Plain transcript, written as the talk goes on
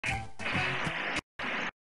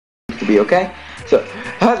be, okay? So,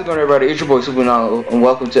 how's it going, everybody? It's your boy Supernalo, and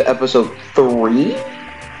welcome to episode 3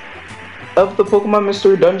 of the Pokemon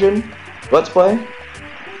Mystery Dungeon Let's Play.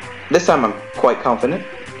 This time I'm quite confident.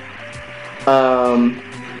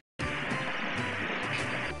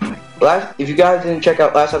 If you guys didn't check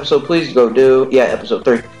out last episode, please go do. Yeah, episode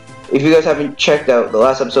 3. If you guys haven't checked out the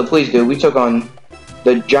last episode, please do. We took on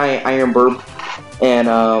the giant Iron Burp,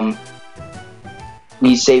 and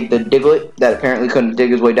we saved the Diglett that apparently couldn't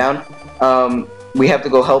dig his way down. We have to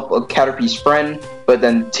go help a Caterpie's friend, but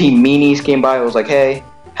then Team Meanies came by. I was like, hey,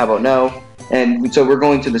 how about no? And so we're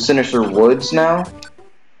going to the Sinister Woods now.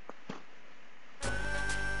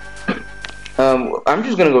 I'm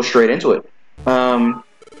just gonna go straight into it.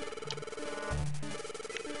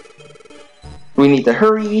 We need to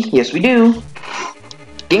hurry. Yes, we do.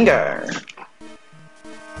 Gengar.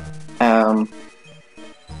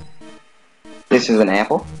 This is an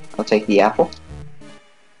apple. I'll take the apple.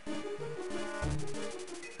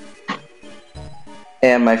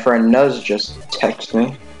 And my friend Nuz just texted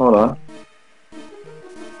me. Hold on.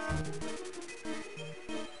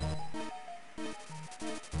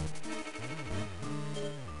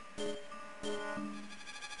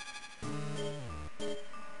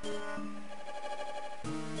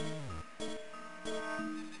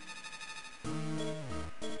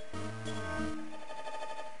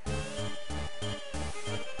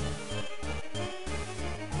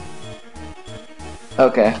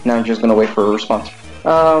 Okay, now I'm just gonna wait for a response.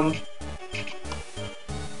 I'm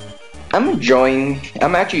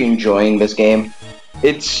actually enjoying this game.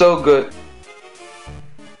 It's so good.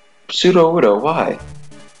 Pseudo-Udo, why?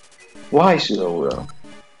 Why Pseudo-Udo?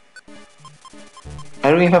 I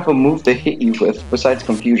don't even have a move to hit you with, besides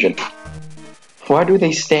confusion. Why do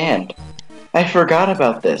they stand? I forgot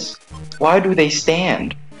about this. Why do they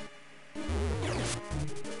stand?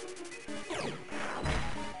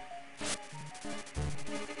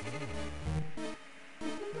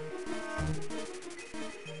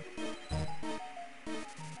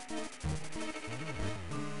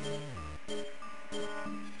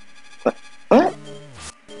 What?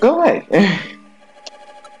 Go away.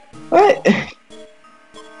 What?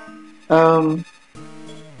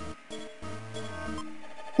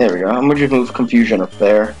 There we go. I'm gonna just move confusion up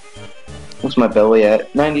there. What's my belly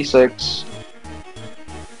at? 96.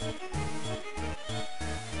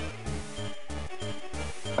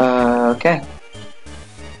 Okay.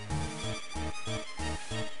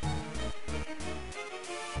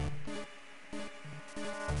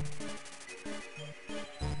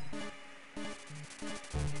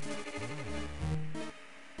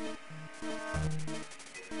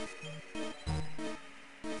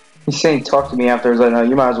 He's saying talk to me afterwards. I know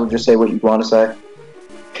you might as well just say what you want to say.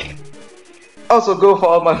 Also, go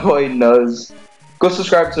follow my boy Nuz. Go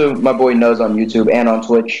subscribe to my boy Nuz on YouTube and on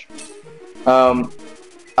Twitch.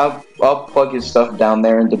 I'll plug his stuff down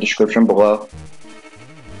there in the description below.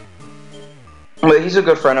 But he's a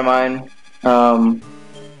good friend of mine.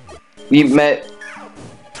 We met,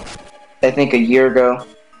 I think, a year ago.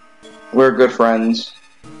 We're good friends.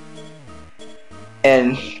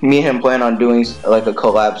 And me and him plan on doing like a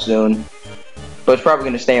collab soon, but it's probably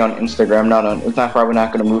gonna stay on Instagram. Probably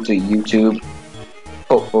not gonna move to YouTube.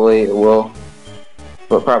 Hopefully it will,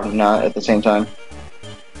 but probably not at the same time.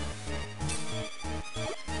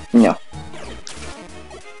 No.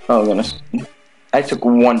 Oh goodness, I took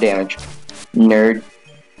 1 damage. Nerd.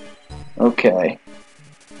 Okay.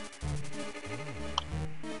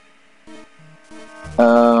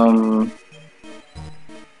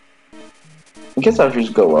 I guess I'll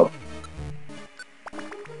just go up.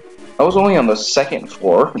 I was only on the 2nd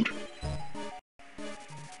floor.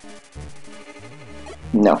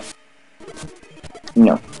 No.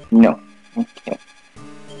 No. No. Okay.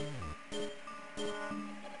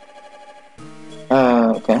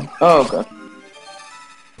 Okay. Oh, God.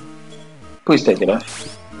 Please take it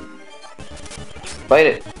off. Bite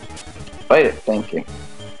it. Bite it. Thank you.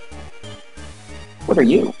 What are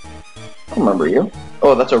you? I don't remember you.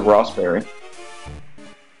 Oh, that's a Rossberry.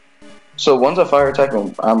 So one's a fire type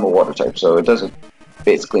and I'm a water type, so it doesn't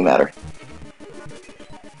basically matter.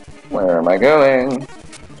 Where am I going?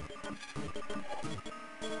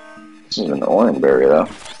 This is an Oranberry though.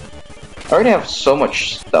 I already have so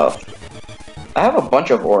much stuff. I have a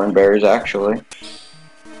bunch of Oranberries actually.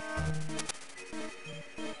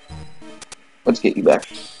 Let's get you back.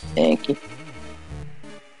 Thank you.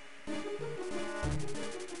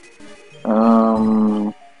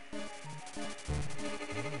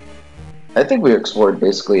 I think we explored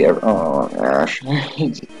basically every. Oh, Ash.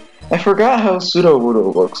 I forgot how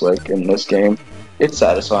Pseudo-Udo looks like in this game. It's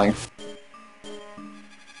satisfying. The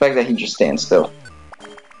fact that he just stands still.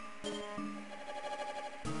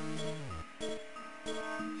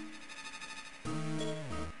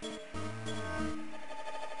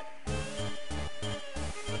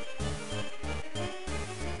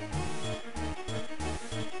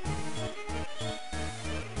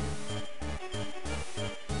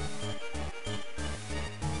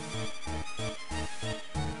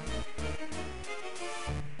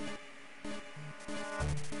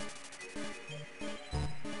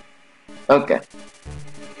 Okay.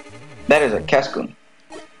 That is a Cascoon.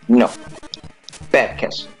 No. Bad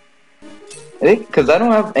Cascoon. I think because I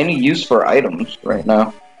don't have any use for items right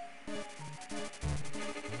now.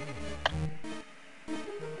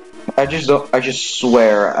 I just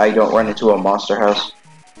swear I don't run into a monster house.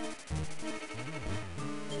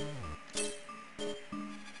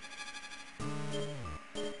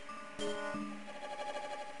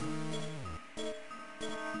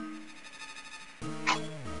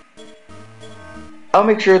 I'll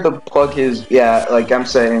make sure to plug his, yeah, like I'm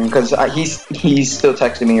saying, because he's still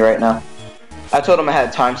texting me right now. I told him I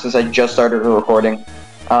had time since I just started recording.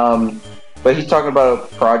 But he's talking about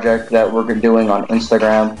a project that we're doing on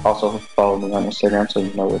Instagram. Also follow me on Instagram so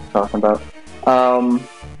you know what we're talking about.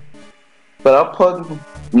 But I'll plug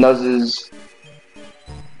Nuzz's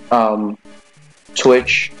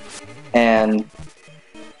Twitch and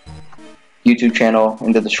YouTube channel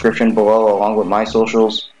in the description below, along with my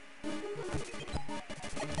socials.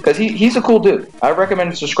 Cause he's a cool dude. I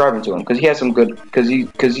recommend subscribing to him because he has some good. Cause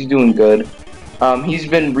he's doing good. He's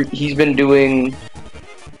been doing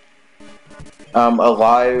a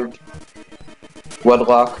live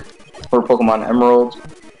wedlock for Pokemon Emerald,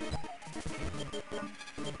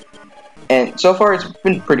 and so far it's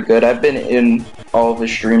been pretty good. I've been in all of his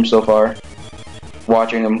streams so far,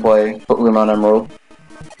 watching him play Pokemon Emerald,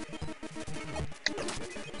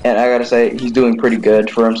 and I gotta say he's doing pretty good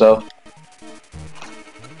for himself.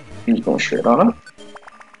 He's going straight on him.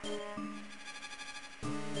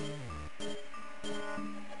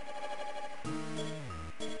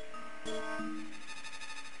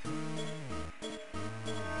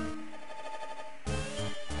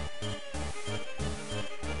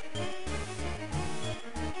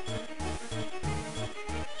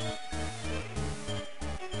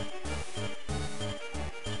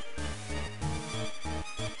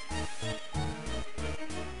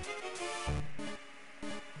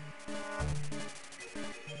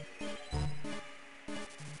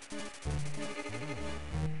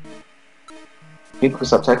 You can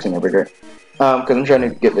stop texting over here. Because I'm trying to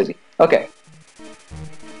get busy. Okay.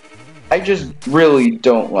 I just really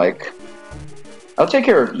don't like... I'll take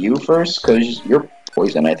care of you first, because you're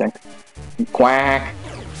poison, I think. Quack!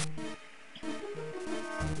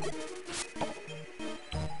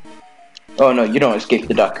 Oh no, you don't escape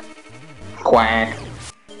the duck. Quack!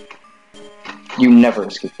 You never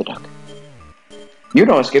escape the duck. You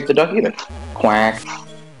don't escape the duck either. Quack!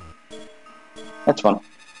 That's fun.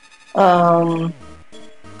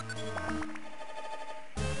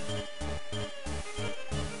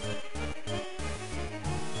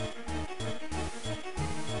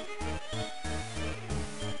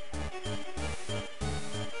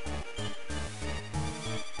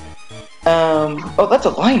 Oh, that's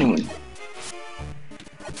a Linoon.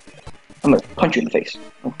 I'm gonna punch you in the face.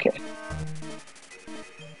 Okay.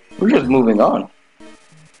 We're just moving on.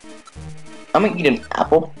 I'm gonna eat an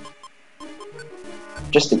apple.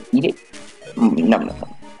 Just to eat it? No.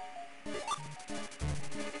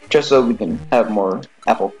 Just so we can have more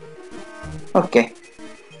apple. Okay.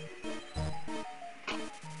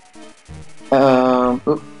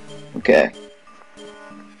 Oop. Okay.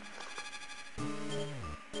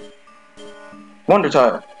 Wonder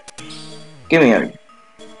Tile. Give me egg.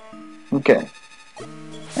 Okay.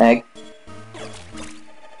 Egg.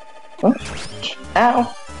 Oh.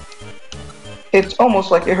 Ow. It's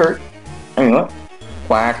almost like it hurt. I mean, what?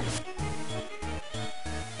 Quack.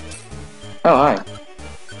 Oh, hi.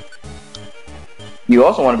 You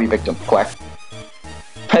also want to be victim. Quack.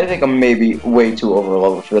 I think I'm maybe way too over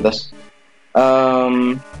leveled for this.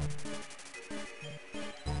 I'm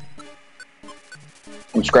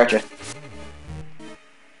scratching.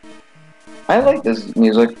 I like this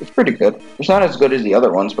music. It's pretty good. It's not as good as the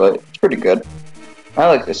other ones, but it's pretty good. I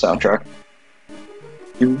like this soundtrack.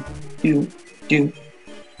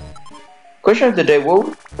 Question of the day: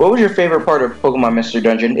 What was your favorite part of Pokemon Mystery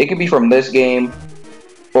Dungeon? It could be from this game,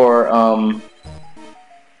 or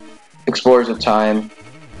Explorers of Time,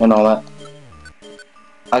 and all that.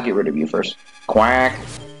 I'll get rid of you first. Quack.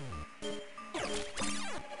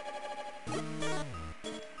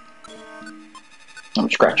 I'm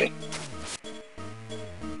scratching.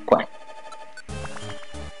 Quack.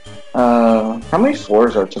 How many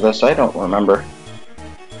floors are to this? I don't remember.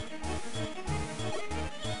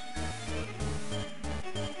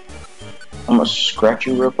 I'm gonna scratch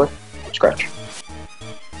you real quick. Scratch.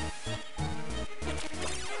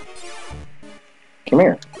 Come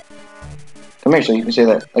here. Come here so you can say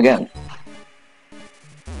that again.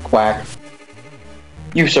 Quack.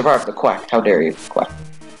 You survived the quack. How dare you, quack.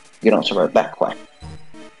 You don't survive that quack.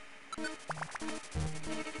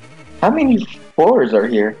 How many floors are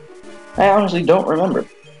here? I honestly don't remember.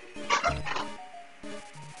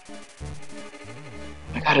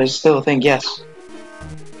 I gotta still think, yes.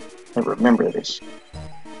 I remember this.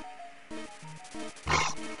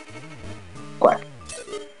 Quack.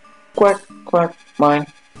 Quack, quack, mine.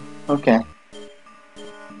 Okay.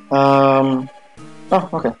 Oh,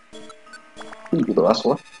 okay. Could be the last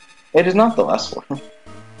floor. It is not the last floor.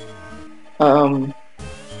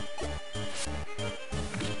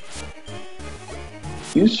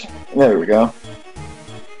 Use. There we go.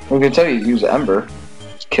 We can tell you to use Ember.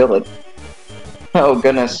 Just kill it. Oh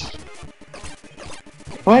goodness.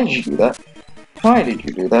 Why did you do that? Why did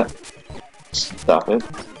you do that? Stop it.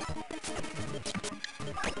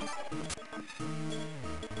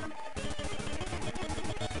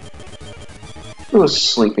 It was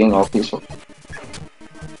sleeping all peaceful.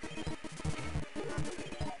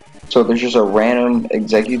 So there's just a random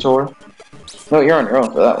executor? No, you're on your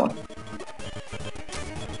own for that one.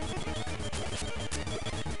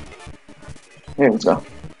 Here we go.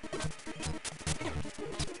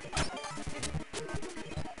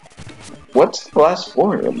 What's the last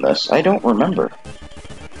floor in this? I don't remember.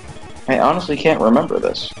 I honestly can't remember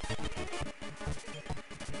this.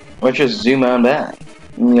 Let's just zoom on back.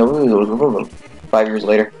 5 years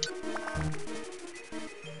later.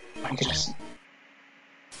 My goodness.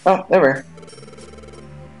 Oh, there we are.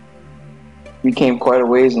 We came quite a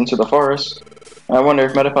ways into the forest. I wonder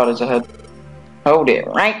if Metapod is ahead. Hold it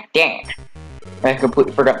right there. I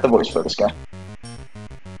completely forgot the voice for this guy.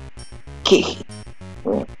 Key.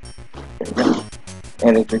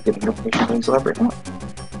 And if you're getting information, please elaborate now.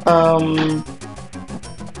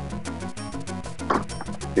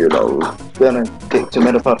 You know, gonna get to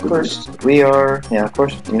Metapod first. We are, yeah, of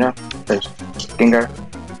course, you know, there's Gengar.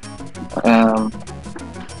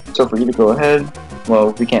 So for you to go ahead,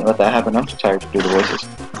 well, we can't let that happen. I'm too tired to do the voices.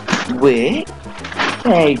 Wait.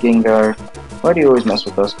 Hey, Gengar. Why do you always mess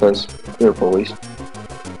with us? Because we're bullies.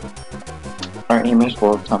 Our aim is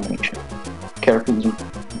world domination. Caterpie.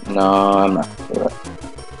 No, I'm not gonna do that.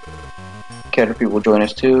 Caterpie will join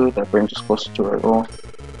us too. That brings us closer to our goal.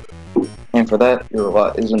 And for that, your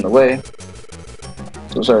lot is in the way.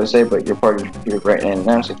 So sorry to say, but your party here right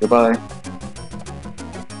now. Say goodbye.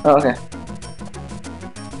 Oh, okay.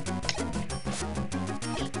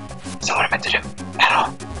 That's not what I meant to do at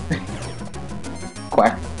all.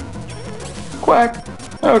 Quack. Quack.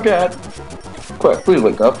 Oh god. Quack, please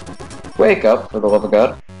wake up. Wake up, for the love of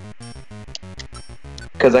God.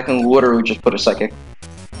 Because I can literally just put a psychic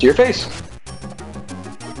to your face.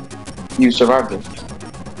 You survived it.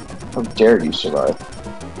 How dare you survive?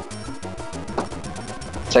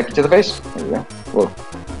 Psychic to the face. There you go. Whoa.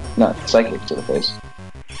 Not psychic to the face.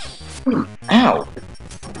 Ow.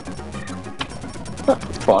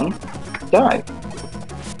 That's fun. Die.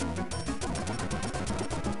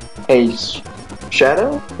 Hey,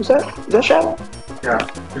 Shadow? Is that Shadow? Yeah,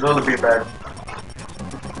 he's on the beat bag.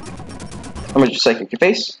 I'm gonna just psychic your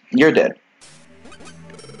face. You're dead.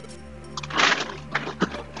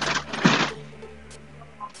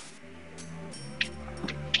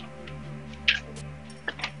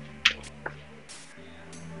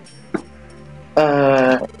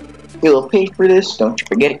 You'll pay for this. Don't you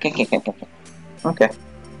forget it. Okay.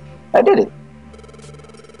 I did it.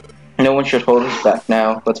 No one should hold us back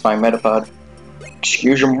now. Let's find Metapod.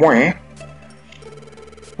 Excuse me.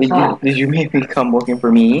 Did you make me come looking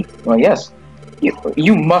for me? Well, yes.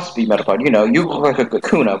 You must be Metapod. You know, you look like a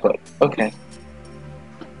Kakuna, but okay.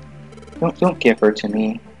 Don't give her to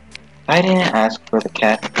me. I didn't ask for the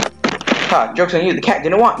cat. Ha! Joke's on you. The cat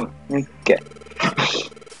didn't want me. Okay.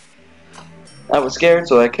 I was scared,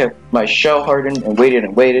 so I kept my shell hardened and waited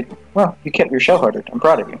and waited. Well, you kept your shell hardened. I'm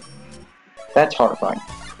proud of you. That's horrifying.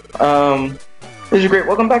 This is great.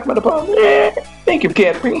 Welcome back, Metapod. Yeah. Thank you,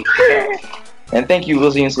 Capri. Yeah. And thank you,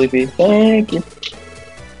 Lizzie and Sleepy. Thank you.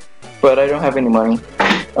 But I don't have any money.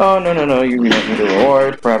 Oh, no. You don't need a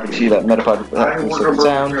reward for having to see that Metapod with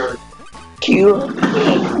sound. Cute.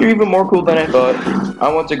 You're even more cool than I thought. I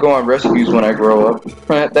want to go on rescues when I grow up.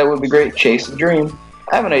 That would be great. Chase the dream.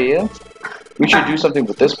 I have an idea. We should do something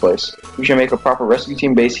with this place. We should make a proper rescue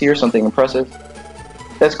team base here, something impressive.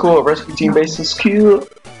 That's cool, a rescue team base is cute.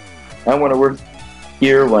 I want to work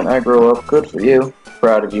here when I grow up. Good for you.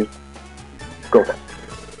 Proud of you. Go back.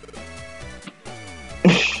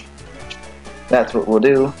 That's what we'll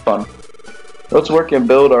do. Fun. Let's work and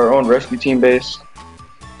build our own rescue team base.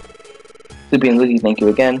 Sleepy and Lizzie, thank you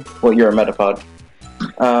again. Well, you're a Metapod.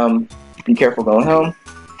 Be careful going home.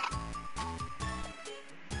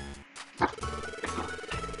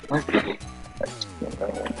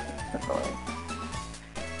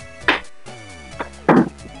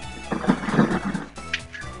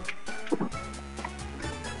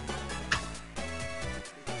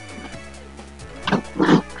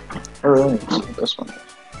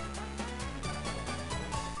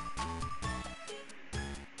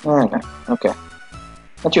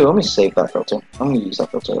 Actually, let me save that filter. I'm gonna use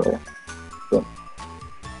that filter later. Boom.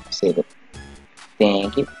 Save it.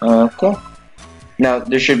 Thank you. Okay. Now,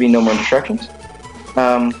 there should be no more distractions.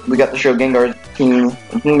 We got the show Gengar team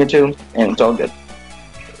Pikachu, and it's all good.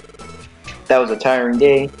 That was a tiring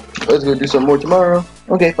day. Let's go do some more tomorrow.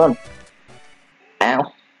 Okay, fun.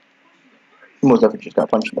 Ow. Most definitely just got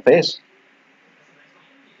punched in the face.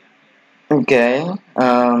 Okay,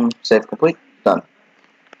 save complete. Done.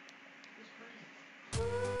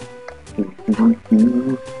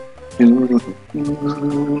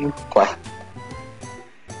 Quack.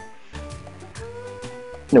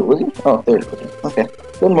 No, was he? Oh, there it is. Okay.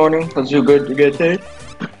 Good morning. Was you good to get there?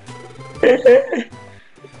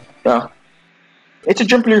 Oh. It's a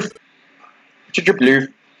jump leaf. It's a jump leaf.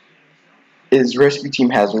 Is rescue team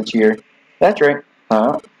hazards here? That's right.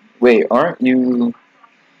 Wait, aren't you?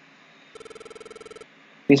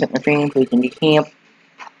 Please let my friend please in the camp.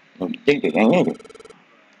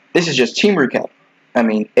 This is just team recap. I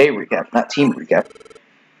mean, a recap, not team recap.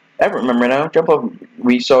 I remember now. Jump up.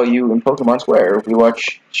 We saw you in Pokemon Square. We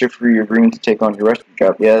watched Shiftry agreeing to take on your rescue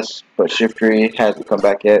job. Yes, but Shiftry hasn't come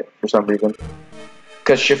back yet for some reason.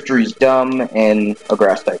 Because Shiftry's dumb and a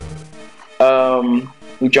grass type.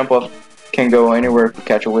 We jump up. Can go anywhere to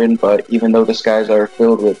catch a wind, but even though the skies are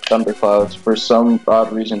filled with thunderclouds, for some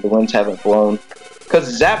odd reason the winds haven't blown.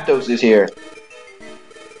 Because Zapdos is here!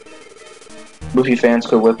 Luffy fans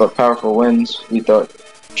could whip up powerful winds. We thought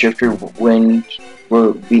Shifter Wind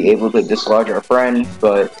would be able to dislodge our friend,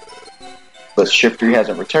 but Shifter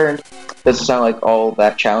hasn't returned. Doesn't sound like all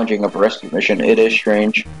that challenging of a rescue mission. It is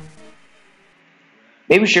strange.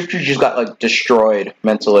 Maybe Shifter just got, like, destroyed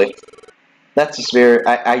mentally. That's the spirit.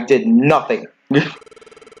 I did nothing.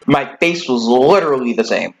 My face was literally the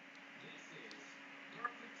same.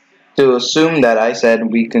 To assume that I said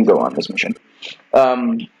we can go on this mission.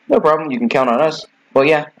 No problem, you can count on us. Well,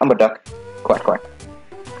 yeah, I'm a duck. Quack, quack.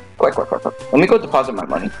 Quack, quack, quack, quack. Let me go deposit my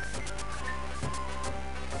money.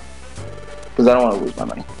 Because I don't want to lose my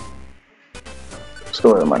money.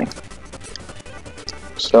 Store the money.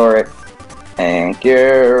 Store it. Thank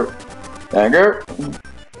you. Thank you.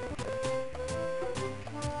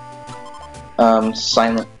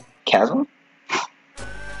 Silent Chasm?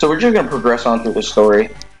 So we're just gonna progress on through the story.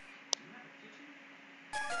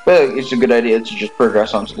 But it's a good idea to just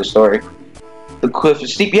progress onto the story. The cliff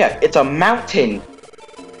is steep. Yeah, it's a mountain.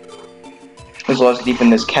 There's lost deep in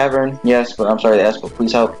this cavern. Yes, but I'm sorry to ask, but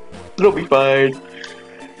please help. It'll be fine.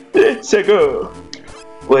 It's a go.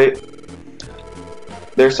 Wait.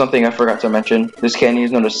 There's something I forgot to mention. This canyon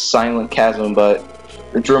is known as Silent Chasm, but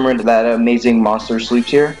it's rumored that an amazing monster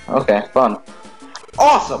sleeps here. Okay, fun.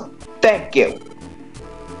 Awesome! Thank you!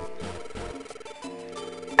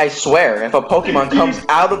 I swear, if a Pokemon comes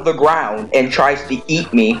out of the ground and tries to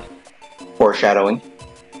eat me, foreshadowing.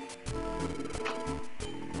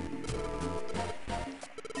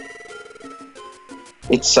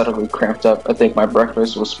 It's suddenly cramped up. I think my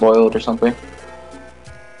breakfast was spoiled or something.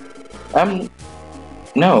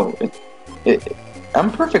 No,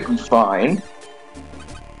 I'm perfectly fine.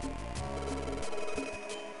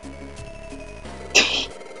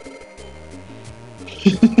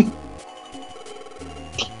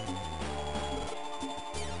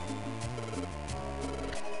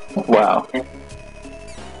 Wow.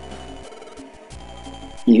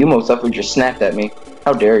 You most definitely just snapped at me.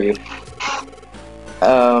 How dare you?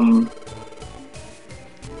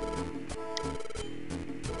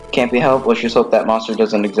 Can't be helped. Let's just hope that monster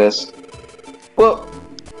doesn't exist. Well,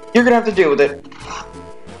 you're gonna have to deal with it.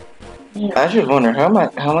 I just wonder how am I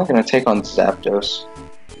gonna take on Zapdos?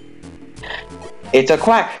 It's a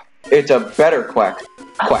quack. It's a better quack.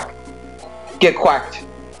 Quack. Get quacked.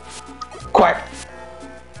 Quack.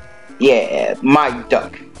 Yeah, my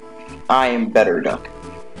duck. I am better duck.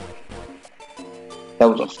 That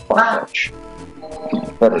was a far fetch.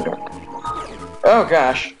 Better duck. Oh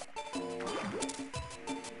gosh.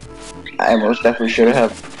 I most definitely should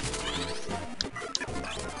have.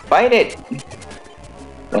 Fight it!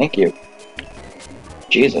 Thank you.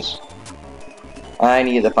 Jesus. I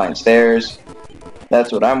need to find stairs.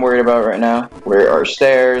 That's what I'm worried about right now. Where are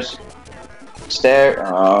stairs?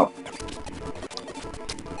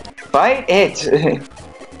 Fight it!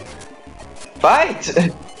 Fight!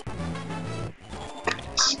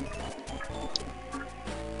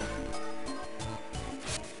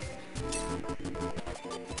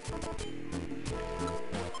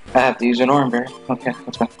 I have to use an orange berry. Okay,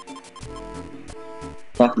 that's fine.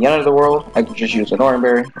 Not the end of the world. I can just use an orange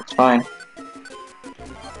berry. It's fine.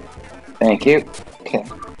 Thank you. Okay.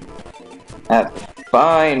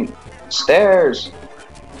 Fine. Stairs.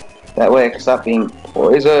 That way I can stop being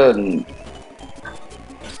poisoned.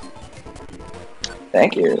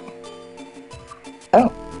 Thank you.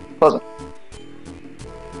 Oh, pleasant.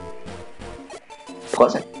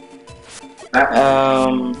 Pleasant.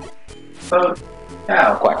 So,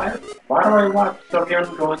 yeah, Quack. why do I watch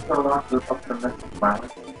someone go into a lot of optimistic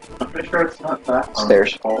violence? I'm pretty sure it's not that.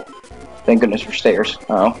 Stairs. Thank goodness for stairs.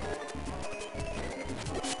 Oh.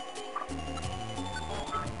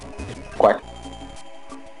 Quack.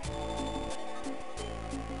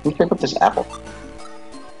 Let me pick up this apple.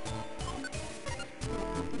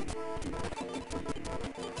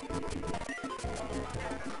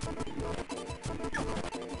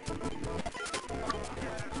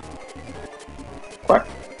 Quack.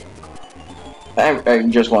 I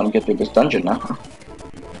just want to get through this dungeon now.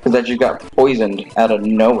 Because I just got poisoned out of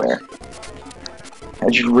nowhere. I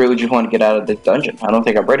just really just want to get out of this dungeon. I don't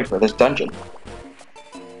think I'm ready for this dungeon.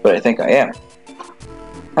 But I think I am.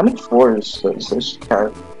 How many floors does this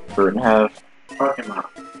cavern have? Pokemon.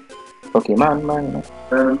 Pokemon, man.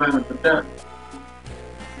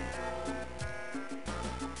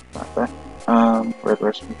 Not that. Where the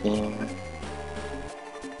rest of the game?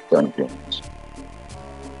 Dungeons.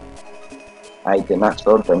 I did not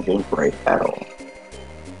spell dungeon right at all.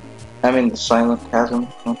 I'm in the Silent Chasm.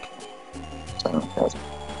 Okay. Silent Chasm.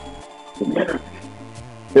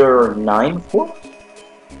 There are 9 floors?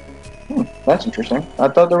 That's interesting. I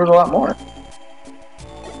thought there was a lot more.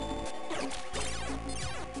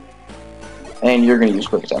 And you're gonna use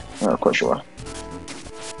Quick Attack. Oh, of course you are.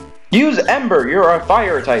 Use Ember! You're a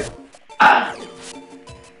fire type! Ah!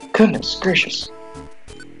 Goodness gracious.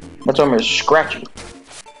 That's why I'm gonna scratch you.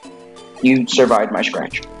 You survived my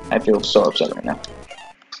scratch. I feel so upset right now.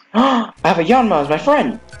 I have a Yanma as my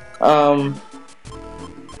friend! I'm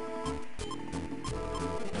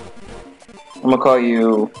gonna call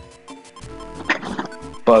you...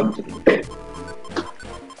 Bug. I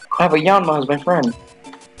have a Yanma as my friend.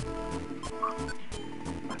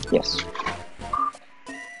 Yes.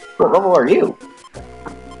 What level are you?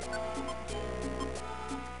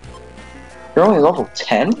 You're only level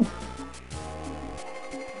 10?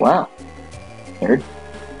 Wow. Nerd.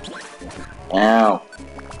 Ow.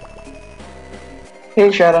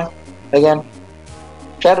 Hey, Shadow. Again.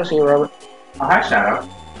 Shadow's here, Robert. Oh, hi, Shadow.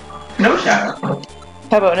 No, Shadow.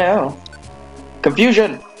 How about now?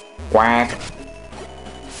 Confusion! Quack.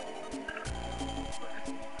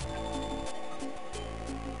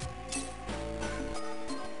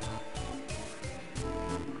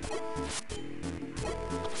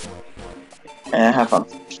 Have fun.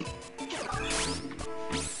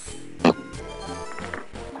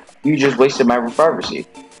 You just wasted my reviver seed.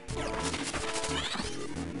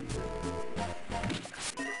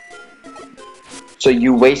 So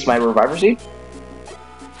you waste my reviver seed?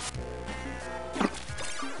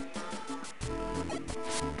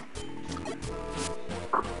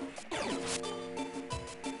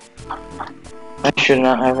 I should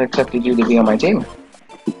not have accepted you to be on my team.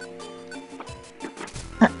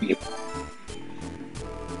 You.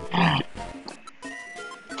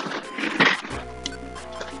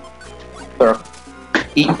 Bro,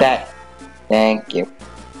 eat that. Thank you.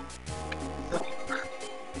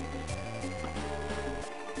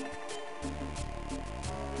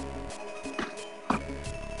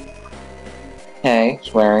 Hey,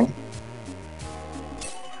 swearing.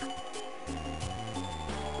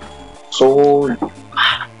 Sword.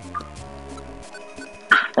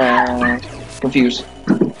 Confused.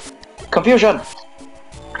 Confusion!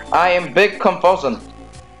 I am big confusion.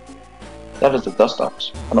 That is the dust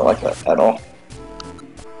ops. I don't like that at all.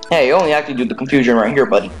 Hey, you only have to do the confusion right here,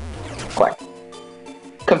 buddy. Quack.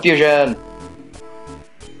 Confusion!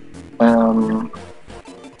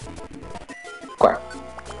 Quack.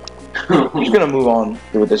 Just gonna move on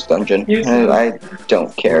through this dungeon. I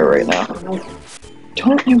don't care right now.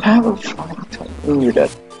 Don't you have a flying type? Ooh, you're dead.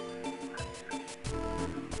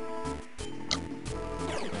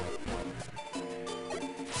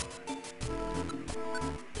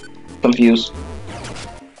 Confused.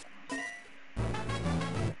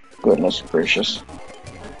 Goodness gracious.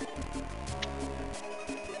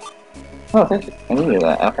 Oh, thank you. I needed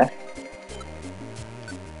that. Okay.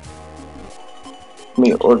 Let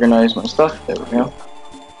me organize my stuff. There we go.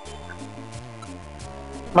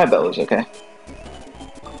 My belly's okay.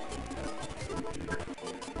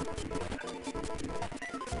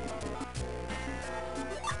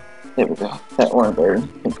 There we go. That orange berry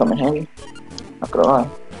can come in handy. Not gonna lie.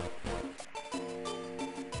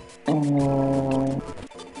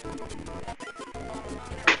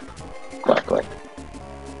 Quack, quack.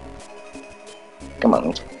 Come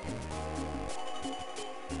on.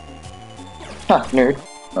 Ha, nerd.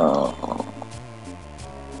 Oh.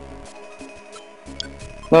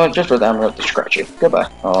 No, just for that, I'm going to scratch you. Goodbye.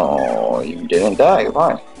 Oh, you didn't die.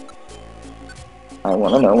 Why? I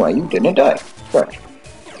want to know why you didn't die. Scratch.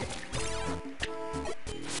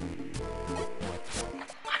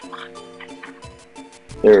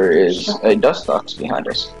 There is a dust box behind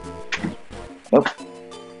us. Nope.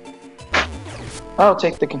 I'll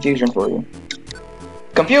take the confusion for you.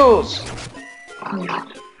 Confuse!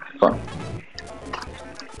 Fun.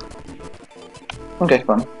 Okay,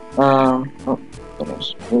 fun. Oh,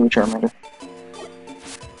 goodness. Really Charmander.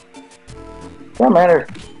 Charmander!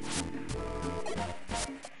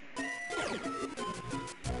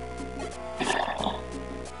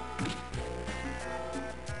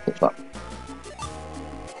 It's fun.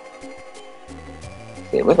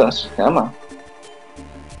 Stay with us. Come on.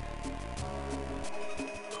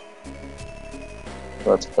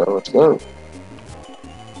 Let's go, let's go.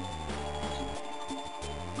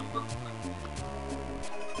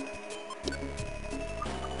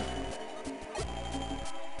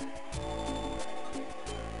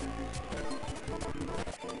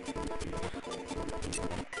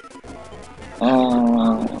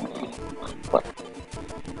 What?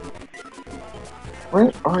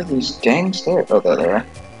 Where are these gangs there? Oh, there they are.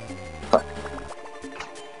 Fuck.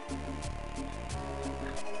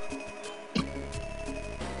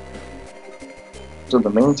 So the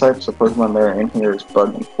main types of Pokemon that are in here is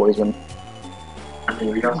Bug and Poison. I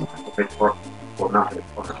mean, we also have a big for, well, not big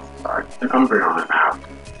for, sorry, an Umbreon app.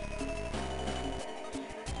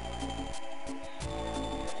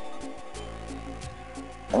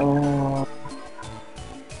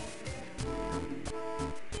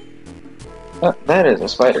 Oh, that is a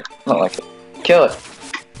spider. I don't like it. Kill it.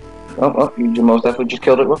 Oh, you most definitely just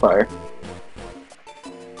killed it with fire.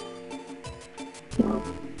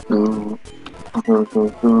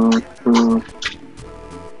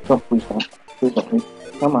 Oh, please don't. Please don't leave.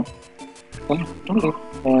 Come on. Come on. Don't leave.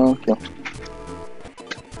 Thank you.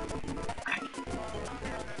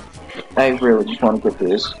 I really just want to get through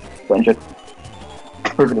this dungeon.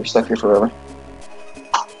 We're gonna be stuck here forever.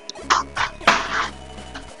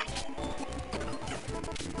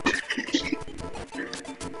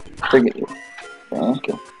 Forget you. Thank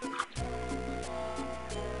you.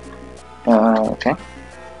 Okay.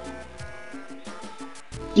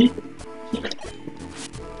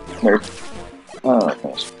 Nerd. Oh,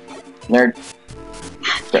 nice. Nerd.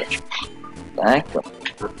 Stretch. Thank you.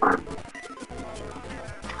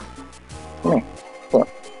 Come here. Look.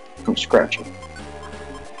 I'm scratching.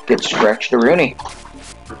 Get scratched, Rooney.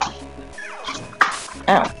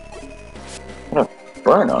 Ow. What a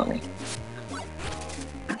burn on me.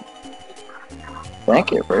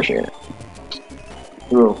 Thank you, appreciate it.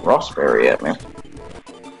 Threw a raspberry at me.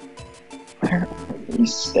 Where are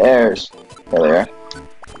these stairs? There they are.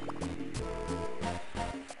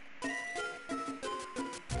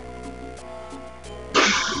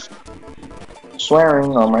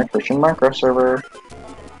 Swearing on my Christian Minecraft server.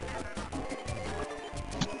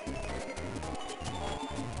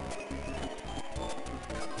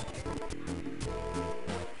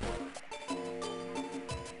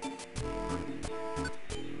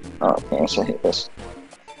 Oh, okay, so I hate this.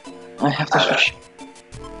 I have to switch.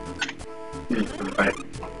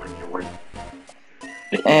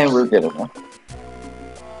 And we're good enough.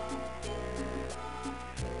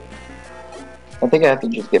 I think I have to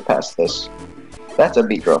just get past this. That's a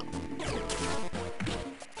Beedrill.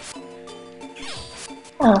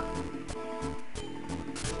 Oh.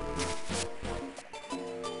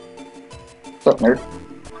 What's up, nerd?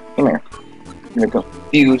 Come here. I'm gonna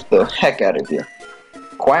confuse the heck out of you.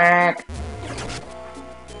 Quack!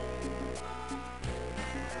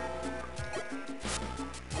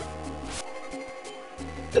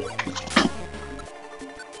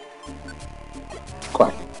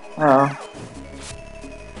 Quack. Oh.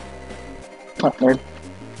 Come on, nerd.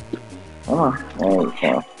 Come on. There you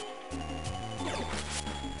go.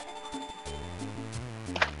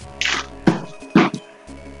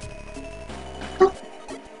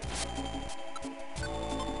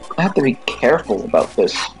 I have to be careful about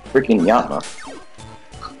this freaking Yama.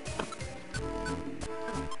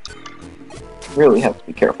 Really have to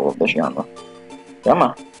be careful of this Yama.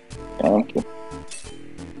 Yama. Thank you.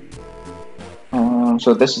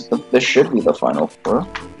 So this should be the final floor.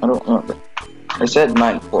 I don't remember. I said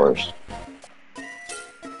 9 floors.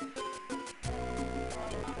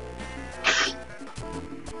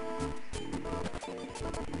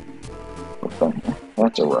 What's down here?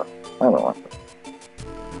 That's a rock. I don't want that.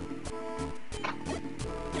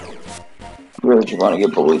 Really just want to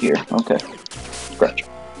get bullied here. Okay. Scratch.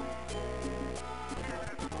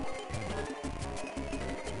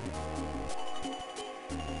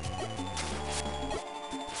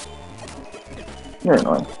 You're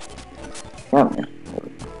annoying. Come here.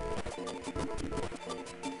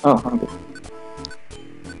 Oh, hungry.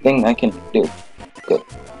 Thing I can do. Good.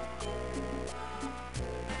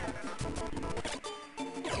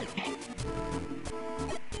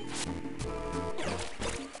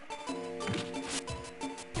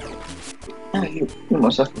 Ah, you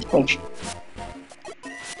must have to punch.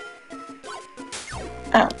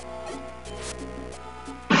 Ow.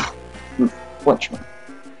 You punch me.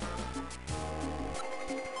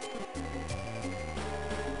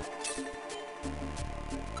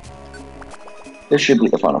 This should be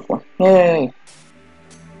the final floor. Yay!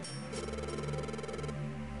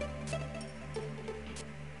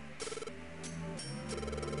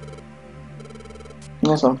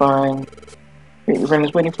 Yes, I'm fine. Wait, your friend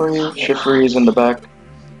is waiting for you. Shifry is in the back.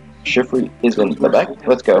 Shifry is in the back.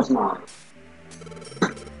 Let's go.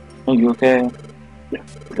 Are you okay?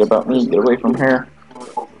 Forget about me. Get away from here.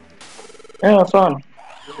 Yeah, fun.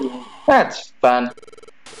 That's fun.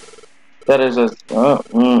 That is a...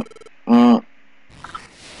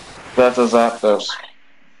 That's a Zapdos.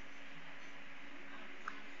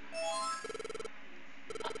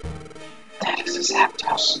 That is a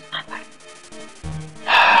Zapdos.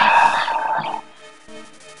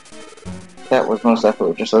 That was most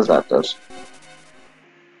definitely just a Zapdos.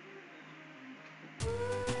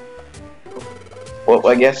 Well,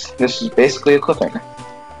 I guess this is basically a cliffhanger.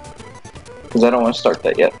 Because I don't want to start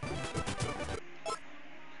that yet.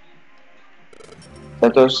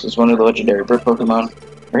 Zapdos is one of the legendary bird Pokemon.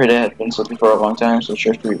 I heard it had been sleeping for a long time, so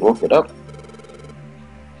Shiftry woke it up.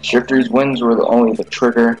 Shiftry's winds were only the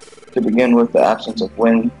trigger. To begin with, the absence of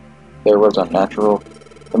wind there was unnatural.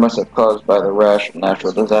 It must have caused by the rash of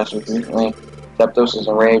natural disasters recently. Zapdos is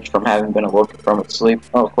enraged from having been awoken from its sleep.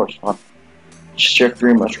 Oh, of course, fun.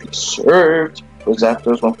 Shiftry must be served, but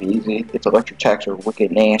Zapdos won't be easy. Its electric attacks are wicked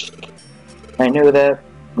nasty. I know that.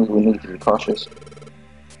 We will need to be cautious.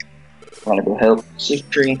 Wanna go help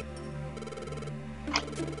Shiftry?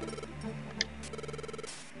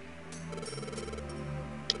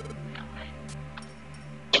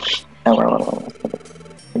 Have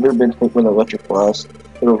you ever been hit with an electric blast?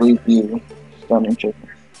 It'll leave you stunned and shaking.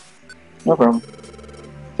 No problem.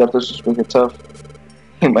 Zapdos is wicked tough.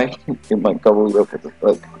 He might gobble you up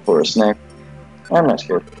like for a snack. I'm not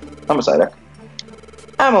scared. I'm a Psyduck.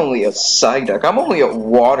 I'm only a Psyduck. I'm only a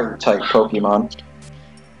water type Pokemon.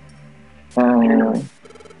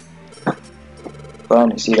 Fun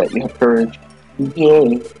to see that you have courage.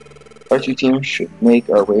 Yay! Our two teams should make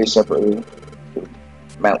our way separately.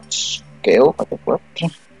 Mount Scale, I think what?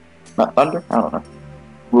 Mount Thunder? I don't know.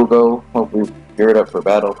 We'll go, hopefully gear it up for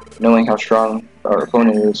battle. Knowing how strong our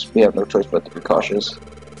opponent is, we have no choice but to be cautious.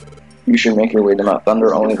 You should make your way to Mount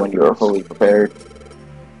Thunder only when you are fully prepared.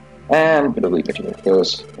 And I'm gonna leave it here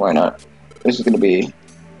because why not? This is gonna be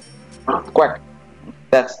Quack.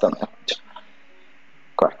 That's done.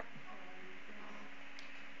 Quack.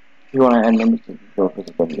 If you wanna end them, you can go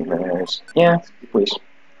visit them in your areas. Yeah, please.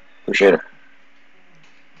 Appreciate it.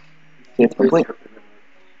 It's complete.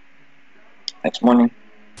 Next morning.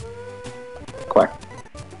 Quack.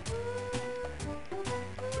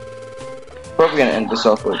 Probably gonna end this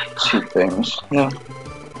off with two things. No.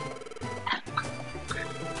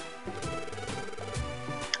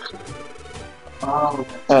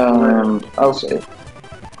 I'll say.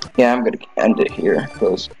 Yeah, I'm gonna end it here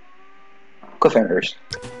because cliffhangers.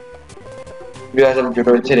 If you guys have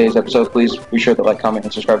enjoyed today's episode, please be sure to like, comment,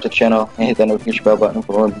 and subscribe to the channel, and hit that notification bell button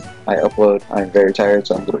for when I upload. I'm very tired,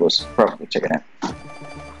 so I'm gonna go probably check it out.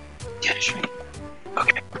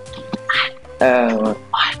 Okay.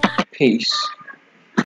 Peace.